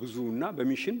ነበረ ብዙና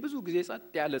በሚሽን ብዙ ጊዜ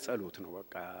ጸጥ ያለ ጸሎት ነው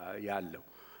በቃ ያለው።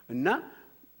 እና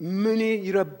ምን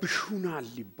ይረብሹናል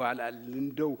ይባላል።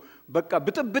 እንደው በቃ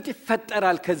ብጥብጥ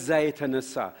ይፈጠራል። ከዛ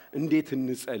የተነሳ እንዴት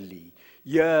እንጸልይ?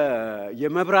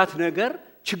 የመብራት ነገር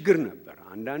ችግር ነበር።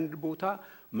 አንዳንድ ቦታ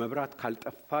መብራት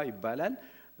ካልጠፋ ይባላል፣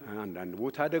 አንዳንድ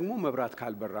ቦታ ደግሞ መብራት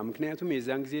ካልበራ። ምክንያቱም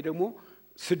የዛን ጊዜ ደግሞ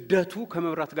ስደቱ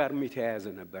ከመብራት ጋር የተያያዘ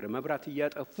ነበር። መብራት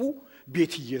እያጠፉ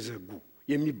ቤት እየዘጉ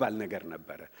የሚባል ነገር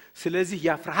ነበረ። ስለዚህ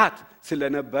ያ ፍርሃት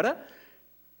ስለነበረ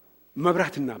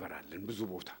መብራት እናበራለን ብዙ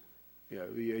ቦታ።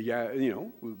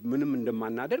 ምንም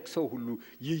እንደማናደርግ ሰው ሁሉ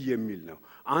ይህ የሚል ነው።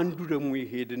 አንዱ ደግሞ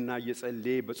ይሄድና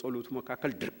እየጸለየ በጸሎቱ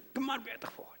መካከል ድርግም አድርጎ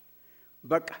ያጠፋዋል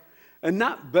በቃ። እና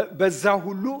በዛ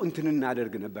ሁሉ እንትን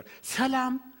እናደርግ ነበር።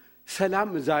 ሰላም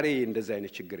ዛሬ እንደዛ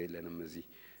አይነት ችግር የለንም እዚህ።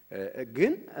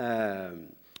 ግን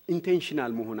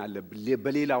ኢንቴንሽናል መሆን አለብን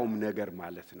በሌላውም ነገር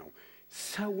ማለት ነው።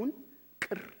 ሰውን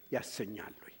ቅር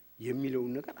ያሰኛል ወይ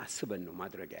የሚለውን ነገር አስበን ነው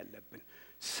ማድረግ ያለብን።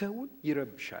 ሰውን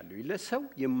ይረብሻሉ፣ ለሰው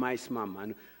የማይስማማ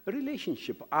ነው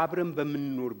ሪሌሽንሺፕ። አብረን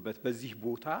በምንኖርበት በዚህ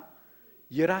ቦታ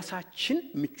የራሳችን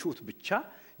ምቾት ብቻ፣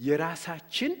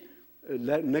 የራሳችን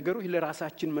ነገሮች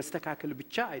ለራሳችን መስተካከል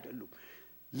ብቻ አይደሉም።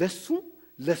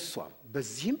 ለሷም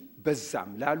በዚህም በዛም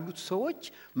ላሉት ሰዎች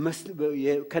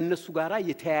ከነሱ ጋር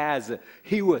የተያያዘ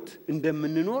ህይወት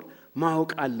እንደምንኖር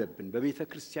ማወቅ አለብን። በቤተ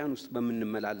ክርስቲያን ውስጥ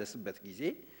በምንመላለስበት ጊዜ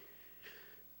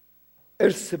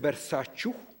እርስ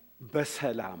በርሳችሁ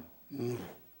በሰላም ኑሩ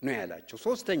ነው ያላቸው።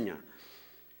 ሶስተኛ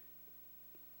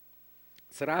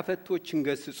ስራ ፈቶችን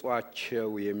ገስጿቸው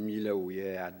የሚለው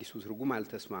የአዲሱ ትርጉም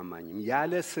አልተስማማኝም።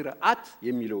 ያለ ስርዓት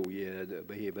የሚለው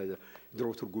በሄ በድሮ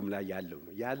ትርጉም ላይ ያለው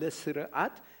ነው። ያለ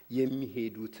ስርዓት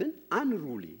የሚሄዱትን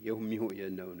አንሩሊ ነው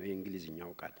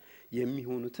የእንግሊዝኛው ቃል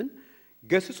የሚሆኑትን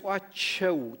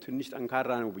ገስጿቸው። ትንሽ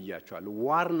ጠንካራ ነው ብያቸዋለሁ።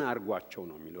 ዋርን አርጓቸው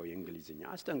ነው የሚለው የእንግሊዝኛ።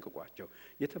 አስጠንቅቋቸው።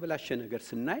 የተበላሸ ነገር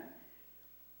ስናይ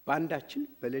ባንዳችን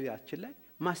በሌላችን ላይ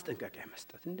ማስጠንቀቂያ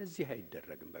መስጠት እንደዚህ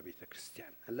አይደረግም በቤተ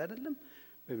ክርስቲያን አለ አይደለም።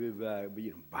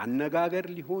 ባነጋገር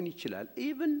ሊሆን ይችላል፣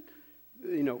 ኢቭን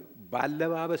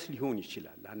ባለባበስ ሊሆን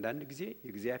ይችላል። አንዳንድ ጊዜ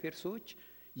የእግዚአብሔር ሰዎች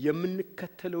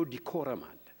የምንከተለው ዲኮረም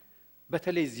አለ።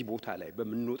 በተለይ እዚህ ቦታ ላይ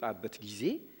በምንወጣበት ጊዜ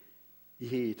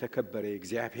ይሄ የተከበረ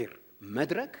የእግዚአብሔር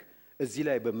መድረክ እዚህ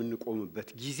ላይ በምንቆምበት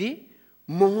ጊዜ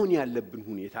መሆን ያለብን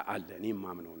ሁኔታ አለ። እኔ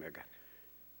ማምነው ነገር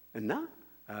እና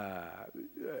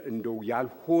እንደው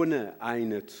ያልሆነ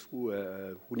አይነት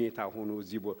ሁኔታ ሆኖ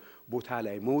እዚህ ቦታ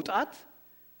ላይ መውጣት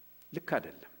ልክ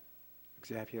አይደለም።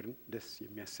 እግዚአብሔርን ደስ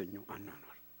የሚያሰኘው አኗኗር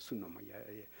እሱን ነው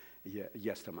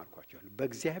እያስተማርኳቸዋለሁ።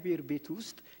 በእግዚአብሔር ቤት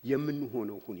ውስጥ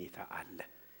የምንሆነው ሁኔታ አለ።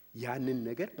 ያንን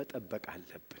ነገር መጠበቅ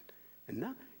አለብን እና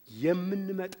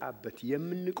የምንመጣበት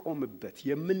የምንቆምበት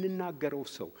የምንናገረው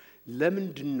ሰው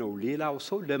ለምንድነው ሌላው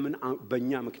ሰው ለምን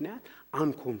በእኛ ምክንያት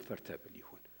አንኮምፎርታብል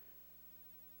ይሆን?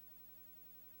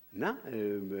 እና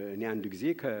እኔ አንድ ጊዜ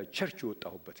ከቸርች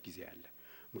ወጣሁበት ጊዜ አለ።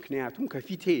 ምክንያቱም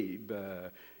ከፊቴ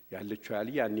ያለችው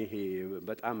ያኔ ይሄ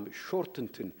በጣም ሾርት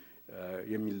እንትን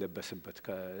የሚለበስበት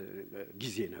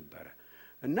ጊዜ ነበረ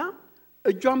እና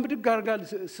እጇን ብድግ አድርጋ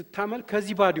ስታመል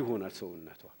ከዚህ ባዶ ይሆናል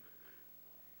ሰውነቷ።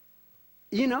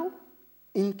 ነው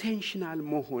ኢንቴንሽናል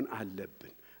መሆን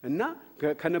አለብን እና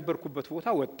ከነበርኩበት ቦታ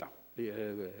ወጣሁ።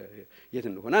 የት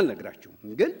እንደሆነ አልነግራችሁም፣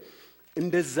 ግን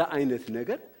እንደዛ አይነት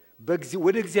ነገር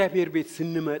ወደ እግዚአብሔር ቤት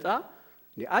ስንመጣ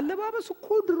አለባበስ እኮ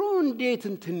ድሮ እንዴት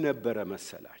እንትን ነበረ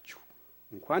መሰላችሁ?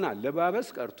 እንኳን አለባበስ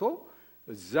ቀርቶ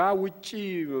እዛ ውጪ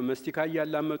መስቲካ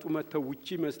ያላመጡ መተው ውጪ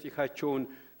መስቲካቸውን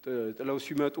ጥለው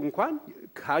ሲመጡ እንኳን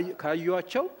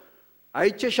ካዩአቸው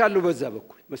አይቼሻለሁ በዛ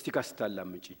በኩል መስቲካ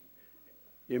ስታላምጪ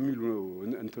የሚሉ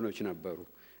እንትኖች ነበሩ።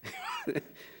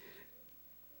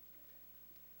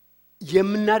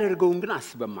 የምናደርገውን ግን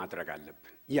አስበን ማድረግ አለብን።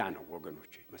 ያ ነው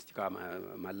ወገኖች፣ መስቲካ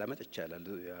ማላመጥ ይቻላል።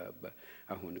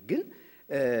 አሁን ግን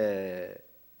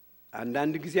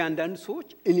አንዳንድ ጊዜ አንዳንድ ሰዎች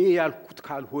እኔ ያልኩት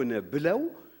ካልሆነ ብለው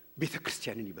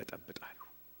ቤተክርስቲያንን ይበጠብጣሉ።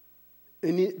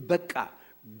 እኔ በቃ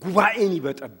ጉባኤን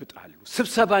ይበጠብጣሉ፣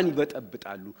 ስብሰባን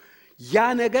ይበጠብጣሉ። ያ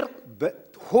ነገር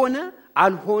ሆነ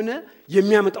አልሆነ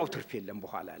የሚያመጣው ትርፍ የለም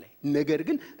በኋላ ላይ። ነገር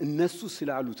ግን እነሱ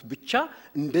ስላሉት ብቻ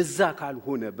እንደዛ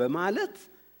ካልሆነ በማለት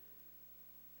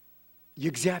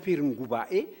የእግዚአብሔርን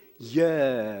ጉባኤ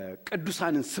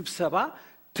የቅዱሳንን ስብሰባ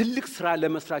ትልቅ ስራ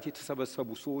ለመስራት የተሰበሰቡ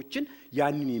ሰዎችን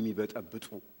ያንን የሚበጠብጡ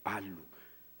አሉ።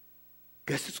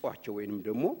 ገስጿቸው ወይንም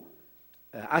ደግሞ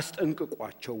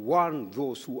አስጠንቅቋቸው warn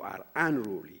those who are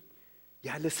unruly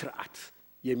ያለ ስርዓት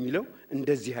የሚለው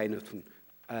እንደዚህ አይነቱን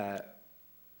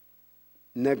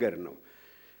ነገር ነው።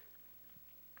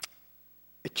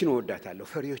 እቺን ወዳታለሁ።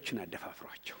 ፈሪዎችን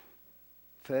አደፋፍሯቸው፣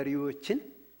 ፈሪዎችን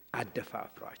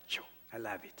አደፋፍሯቸው።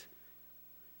 አላቤት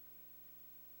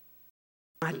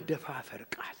አደፋፈር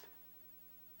ቃል፣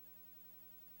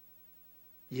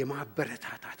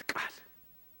 የማበረታታት ቃል፣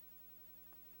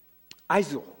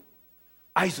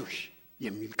 አይዞሽ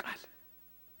የሚል ቃል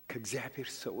ከእግዚአብሔር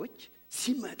ሰዎች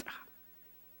ሲመጣ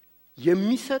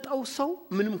የሚሰጠው ሰው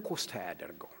ምንም ኮስታ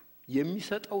ያደርገው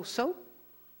የሚሰጠው ሰው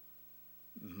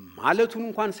ማለቱን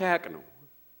እንኳን ሳያቅ ነው።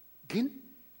 ግን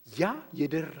ያ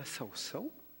የደረሰው ሰው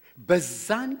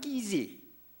በዛን ጊዜ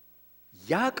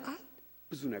ያ ቃል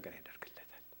ብዙ ነገር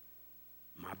ያደርግለታል።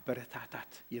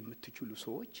 ማበረታታት የምትችሉ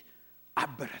ሰዎች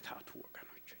አበረታቱ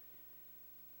ወገኖች።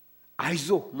 አይዞ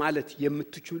ማለት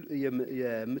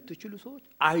የምትችሉ ሰዎች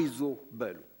አይዞ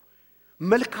በሉ።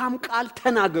 መልካም ቃል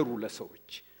ተናገሩ ለሰዎች።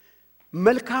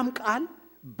 መልካም ቃል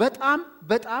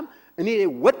በጣም እኔ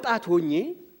ወጣት ሆኜ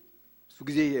እሱ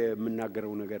ጊዜ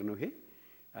የምናገረው ነገር ነው። ይሄ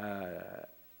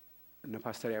እነ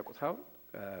ፓስተር ያቆታው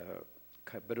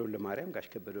ከበደው ለማርያም ጋሽ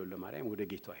ከበደው ለማርያም ወደ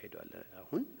ጌታ ሄዷል።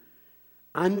 አሁን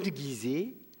አንድ ጊዜ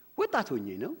ወጣት ሆኜ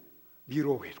ነው ቢሮ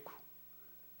ሄድኩ።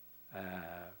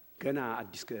 ገና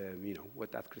አዲስ ነው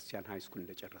ወጣት ክርስቲያን ሃይ ስኩል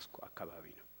እንደጨረስኩ አካባቢ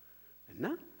ነው እና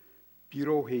ቢሮ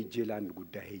ሄጄ ለአንድ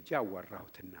ጉዳይ ሄጄ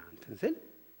አዋራሁትና እንትን ስል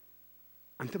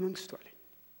አንተ መንግስቱ አለኝ፣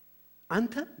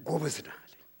 አንተ ጎበዝ ነህ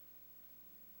አለኝ።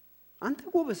 አንተ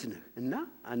ጎበዝ ነህ እና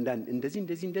አንዳንድ እንደዚህ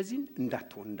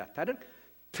እንዳታደርግ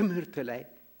ትምህርት ላይ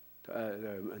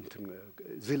እንትን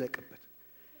ዝለቅበት።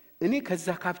 እኔ ከዛ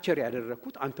ካፕቸር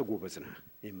ያደረኩት አንተ ጎበዝ ነህ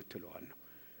የምትለዋል ነው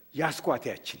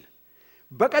ያስኳቲያችን።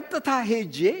 በቀጥታ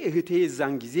ሄጄ እህቴ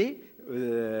እዛን ጊዜ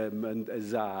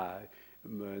እዛ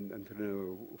እንትን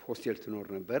ሆስቴል ትኖር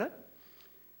ነበረ።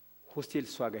 ሆስቴል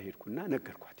እሷ ጋር ሄድኩና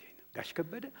ነገርኳት። ይሄን ጋሽ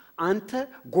ከበደ አንተ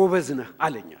ጎበዝ ነህ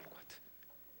አለኝ አልኳት።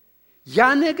 ያ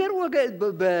ነገር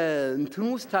በእንትን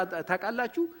ውስጥ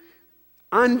ታውቃላችሁ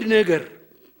አንድ ነገር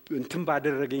እንትን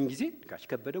ባደረገኝ ጊዜ ጋሽ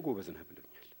ከበደ ጎበዝ ነህ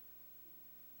ብሎኛል።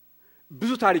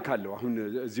 ብዙ ታሪክ አለው። አሁን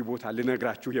እዚህ ቦታ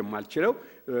ልነግራችሁ የማልችለው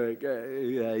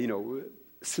ነው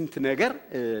ስንት ነገር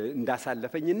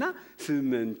እንዳሳለፈኝና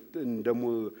ደግሞ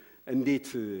እንዴት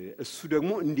እሱ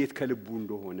ደግሞ እንዴት ከልቡ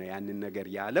እንደሆነ ያንን ነገር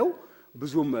ያለው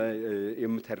ብዙም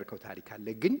የምተርከው ታሪክ አለ።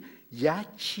 ግን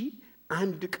ያቺ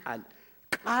አንድ ቃል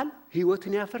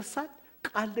ህይወትን ያፈርሳል፣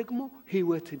 ቃል ደግሞ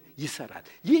ህይወትን ይሰራል።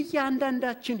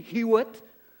 የእያንዳንዳችን ህይወት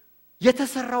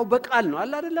የተሰራው በቃል ነው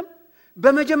አይደለም?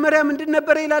 በመጀመሪያ ምንድን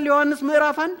ነበር ይላል ዮሐንስ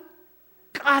ምዕራፍ 1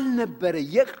 ቃል ነበረ።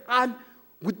 የቃል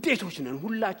ውጤቶች ነን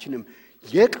ሁላችንም።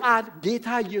 የቃል ጌታ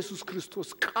ኢየሱስ ክርስቶስ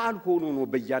ቃል ሆኖ ነው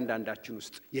በእያንዳንዳችን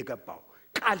ውስጥ የገባው።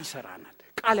 ቃል ይሰራናል፣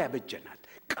 ቃል ያበጀናል፣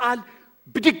 ቃል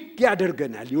ብድግ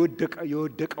ያደርገናል።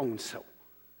 የወደቀውን ሰው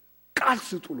ቃል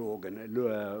ስጡ፣ ለወገን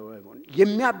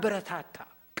የሚያበረታታ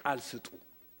ቃል ስጡ።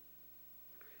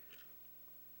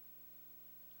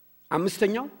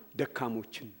 አምስተኛው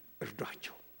ደካሞችን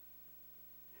እርዷቸው።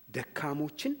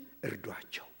 ደካሞችን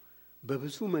እርዷቸው።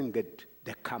 በብዙ መንገድ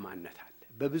ደካማነት አለ፣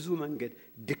 በብዙ መንገድ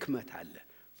ድክመት አለ።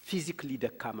 ፊዚካሊ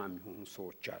ደካማ የሚሆኑ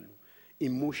ሰዎች አሉ፣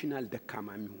 ኢሞሽናል ደካማ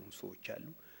የሚሆኑ ሰዎች አሉ፣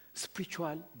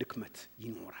 ስፒሪቹዋል ድክመት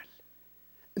ይኖራል።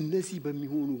 እነዚህ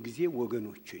በሚሆኑ ጊዜ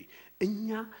ወገኖች ሆይ እኛ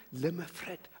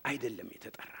ለመፍረድ አይደለም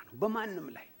የተጠራ ነው በማንም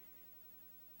ላይ።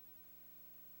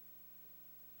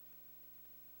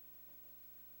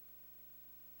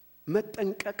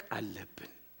 መጠንቀቅ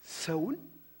አለብን።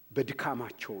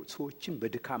 ሰዎችን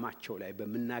በድካማቸው ላይ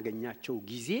በምናገኛቸው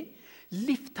ጊዜ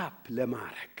ሊፍት አፕ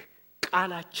ለማድረግ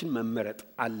ቃላችን መመረጥ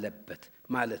አለበት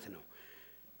ማለት ነው።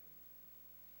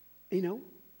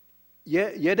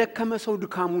 የደከመ ሰው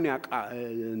ድካሙን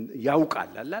ያውቃል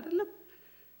አይደለም?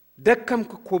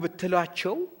 ደከምክ እኮ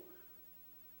ብትላቸው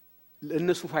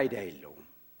ለእነሱ ፋይዳ የለውም።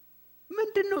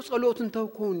 ምንድነው ጸሎትን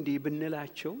ተውኮ እንዴ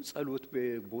ብንላቸው፣ ጸሎት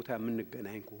ቦታ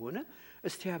የምንገናኝ ከሆነ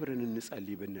እስቲ አብረን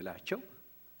እንጸልይ ብንላቸው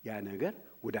ያ ነገር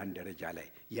ወደ አንድ ደረጃ ላይ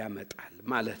ያመጣል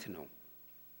ማለት ነው።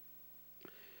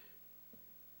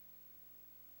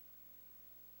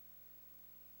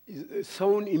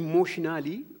 ሰውን ኢሞሽናሊ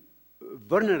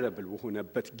ቨልነራብል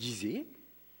በሆነበት ጊዜ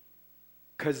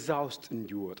ከዛ ውስጥ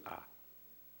እንዲወጣ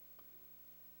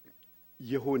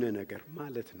የሆነ ነገር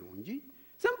ማለት ነው እንጂ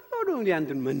ዝም ብሎ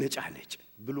ያንድን መነጫነጭ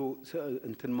ብሎ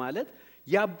እንትን ማለት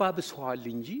ያባብሰዋል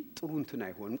እንጂ ጥሩ እንትን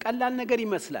አይሆንም። ቀላል ነገር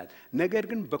ይመስላል፣ ነገር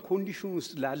ግን በኮንዲሽን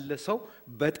ውስጥ ላለ ሰው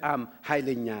በጣም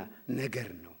ኃይለኛ ነገር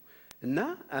ነው እና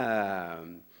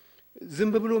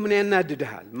ዝም ብሎ ምን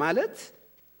ያናድድሃል ማለት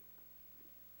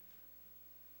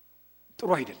ጥሩ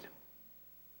አይደለም።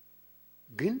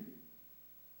 ግን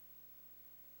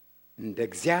እንደ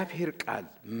እግዚአብሔር ቃል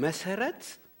መሰረት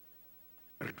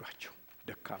እርዷቸው፣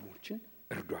 ደካሞችን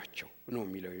እርዷቸው ነው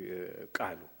የሚለው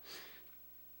ቃሉ።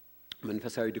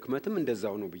 መንፈሳዊ ድክመትም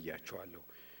እንደዛው ነው ብያቸዋለሁ።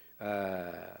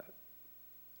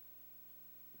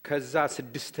 ከዛ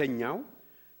ስድስተኛው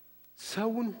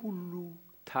ሰውን ሁሉ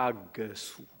ታገሱ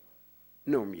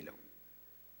ነው የሚለው።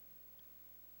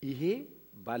 ይሄ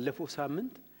ባለፈው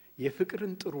ሳምንት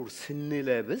የፍቅርን ጥሩር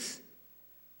ስንለብስ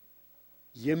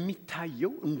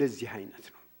የሚታየው እንደዚህ አይነት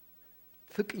ነው።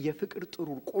 የፍቅር ጥሩር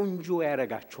ቆንጆ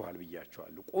ያረጋችኋል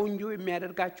ብያችኋለሁ። ቆንጆ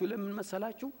የሚያደርጋችሁ ለምን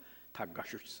መሰላችሁ?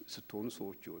 ታጋሾች ስትሆኑ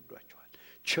ሰዎች ይወዷችኋል።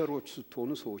 ቸሮች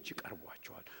ስትሆኑ ሰዎች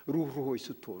ይቀርቧችኋል። ሩህሩሆች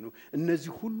ስትሆኑ፣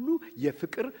 እነዚህ ሁሉ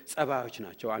የፍቅር ጸባዮች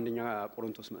ናቸው። አንደኛ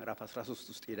ቆሮንቶስ ምዕራፍ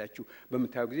 13 ውስጥ ሄዳችሁ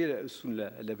በምታዩ ጊዜ እሱን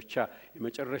ለብቻ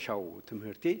የመጨረሻው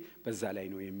ትምህርቴ በዛ ላይ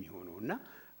ነው የሚሆነውና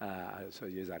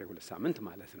የዛሬ 2 ሳምንት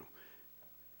ማለት ነው።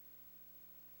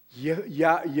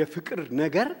 የፍቅር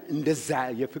ነገር እንደዛ፣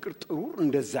 የፍቅር ጥሩር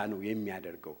እንደዛ ነው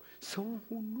የሚያደርገው። ሰውን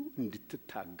ሁሉ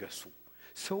እንድትታገሱ፣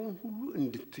 ሰውን ሁሉ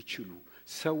እንድትችሉ፣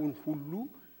 ሰውን ሁሉ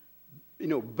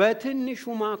በትንሹ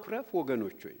ማኩረፍ።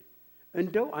 ወገኖች ሆይ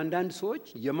እንደው አንዳንድ ሰዎች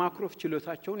የማኩረፍ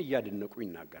ችሎታቸውን እያደነቁ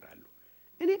ይናገራሉ።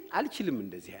 እኔ አልችልም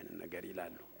እንደዚህ አይነት ነገር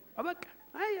ይላሉ። በቃ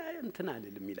አይ እንትን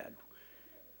አልልም ይላሉ።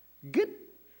 ግን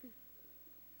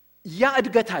ያ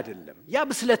እድገት አይደለም፣ ያ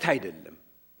ብስለት አይደለም።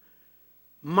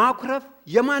 ማኩረፍ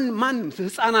ማን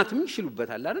ህፃናትም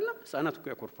ይችሉበታል አይደለም? ህፃናት እኮ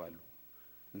ያኮርፋሉ።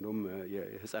 እንደውም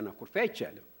የህፃናት ኩርፊያ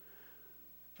አይቻልም።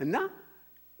 እና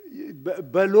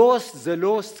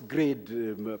በሎስት ግሬድ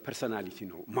ፐርሰናሊቲ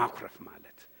ነው ማኩረፍ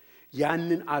ማለት።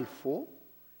 ያንን አልፎ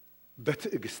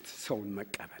በትዕግስት ሰውን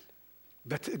መቀበል፣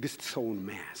 በትዕግስት ሰውን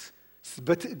መያዝ፣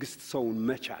 በትዕግስት ሰውን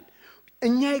መቻል።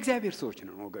 እኛ የእግዚአብሔር ሰዎች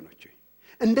ነን ወገኖች።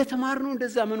 እንደ ተማርነው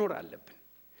እንደዛ መኖር አለብን።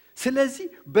 ስለዚህ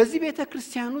በዚህ ቤተ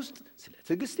ክርስቲያን ውስጥ ስለ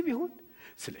ትዕግስት ቢሆን፣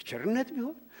 ስለ ቸርነት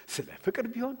ቢሆን፣ ስለ ፍቅር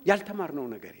ቢሆን ያልተማርነው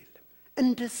ነገር የለም።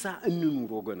 እንደዛ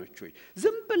እንኑር ወገኖች ሆይ።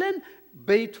 ዝም ብለን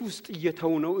ቤት ውስጥ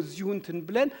እየተውነው እዚሁ እንትን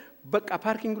ብለን በቃ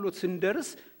ፓርኪንግ ሎት ስንደርስ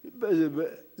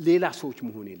ሌላ ሰዎች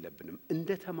መሆን የለብንም። እንደ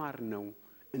ተማርነው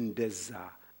እንደዛ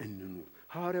እንኑር።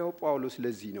 ሐዋርያው ጳውሎስ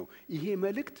ለዚህ ነው ይሄ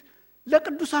መልእክት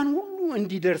ለቅዱሳን ሁሉ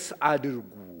እንዲደርስ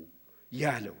አድርጉ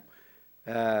ያለው።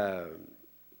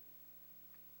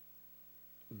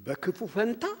 በክፉ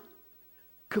ፈንታ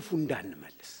ክፉ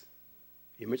እንዳንመልስ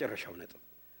የመጨረሻው ነጥብ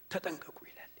ተጠንቀቁ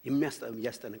ይላል።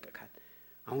 ያስጠነቅቃል።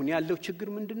 አሁን ያለው ችግር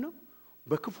ምንድነው?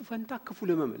 በክፉ ፈንታ ክፉ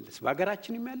ለመመለስ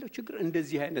በአገራችንም ያለው ችግር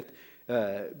እንደዚህ አይነት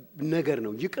ነገር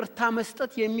ነው። ይቅርታ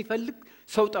መስጠት የሚፈልግ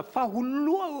ሰው ጠፋ፣ ሁሉ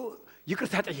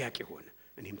ይቅርታ ጠያቂ ሆነ።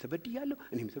 እኔም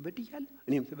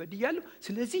ተበድያለሁ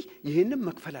ስለዚህ ይሄንን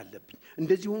መክፈል አለብኝ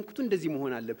እንደዚህ ሆንኩት እንደዚህ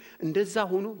መሆን አለብኝ እንደዛ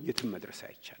ሆኖ የትም መድረስ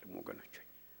አይቻልም ወገኖች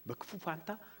በክፉ ፋንታ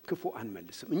ክፉ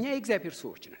አንመልስም እኛ የእግዚአብሔር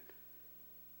ሰዎች ነን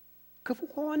ክፉ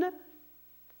ሆነ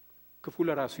ክፉ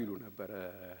ለራሱ ይሉ ነበር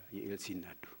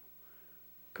ሲናገሩ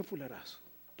ክፉ ለራሱ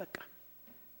በቃ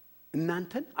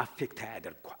እናንተን አፌክት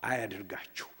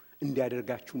አያደርጋችሁ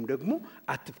እንዲያደርጋችሁም ደግሞ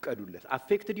አትፍቀዱለት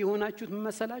አፌክትድ የሆናችሁት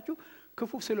መሰላችሁ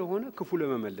ክፉ ስለሆነ ክፉ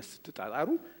ለመመለስ ትጣጣሩ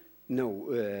ነው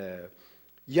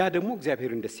ያ ደግሞ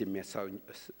እግዚአብሔር እንደስ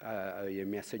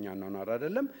የሚያሰኛው ነው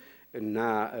አይደለም እና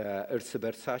እርስ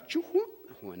በርሳችሁ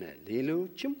ሆነ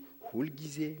ሌሎችም ሁሉ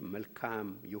ጊዜ መልካም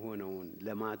የሆነውን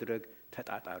ለማድረግ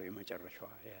ተጣጣሩ የመጨረሻው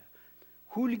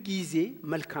ሁሉ ጊዜ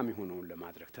መልካም የሆነውን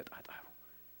ለማድረግ ተጣጣሩ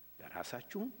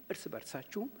ለራሳችሁም እርስ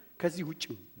በርሳችሁም ከዚህ ውጪ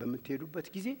በመትሄዱበት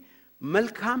ጊዜ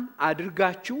መልካም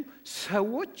አድርጋችሁ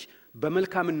ሰዎች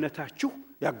በመልካምነታችሁ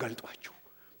ያጋልጧችሁ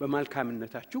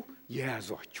በመልካምነታችሁ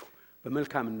ያያዟችሁ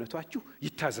በመልካምነታችሁ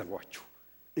ይታዘቧችሁ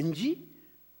እንጂ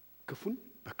ክፉን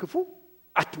በክፉ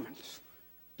አትመልሱ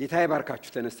ጌታ ይባርካችሁ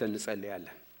ተነስተን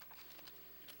እንጸልያለን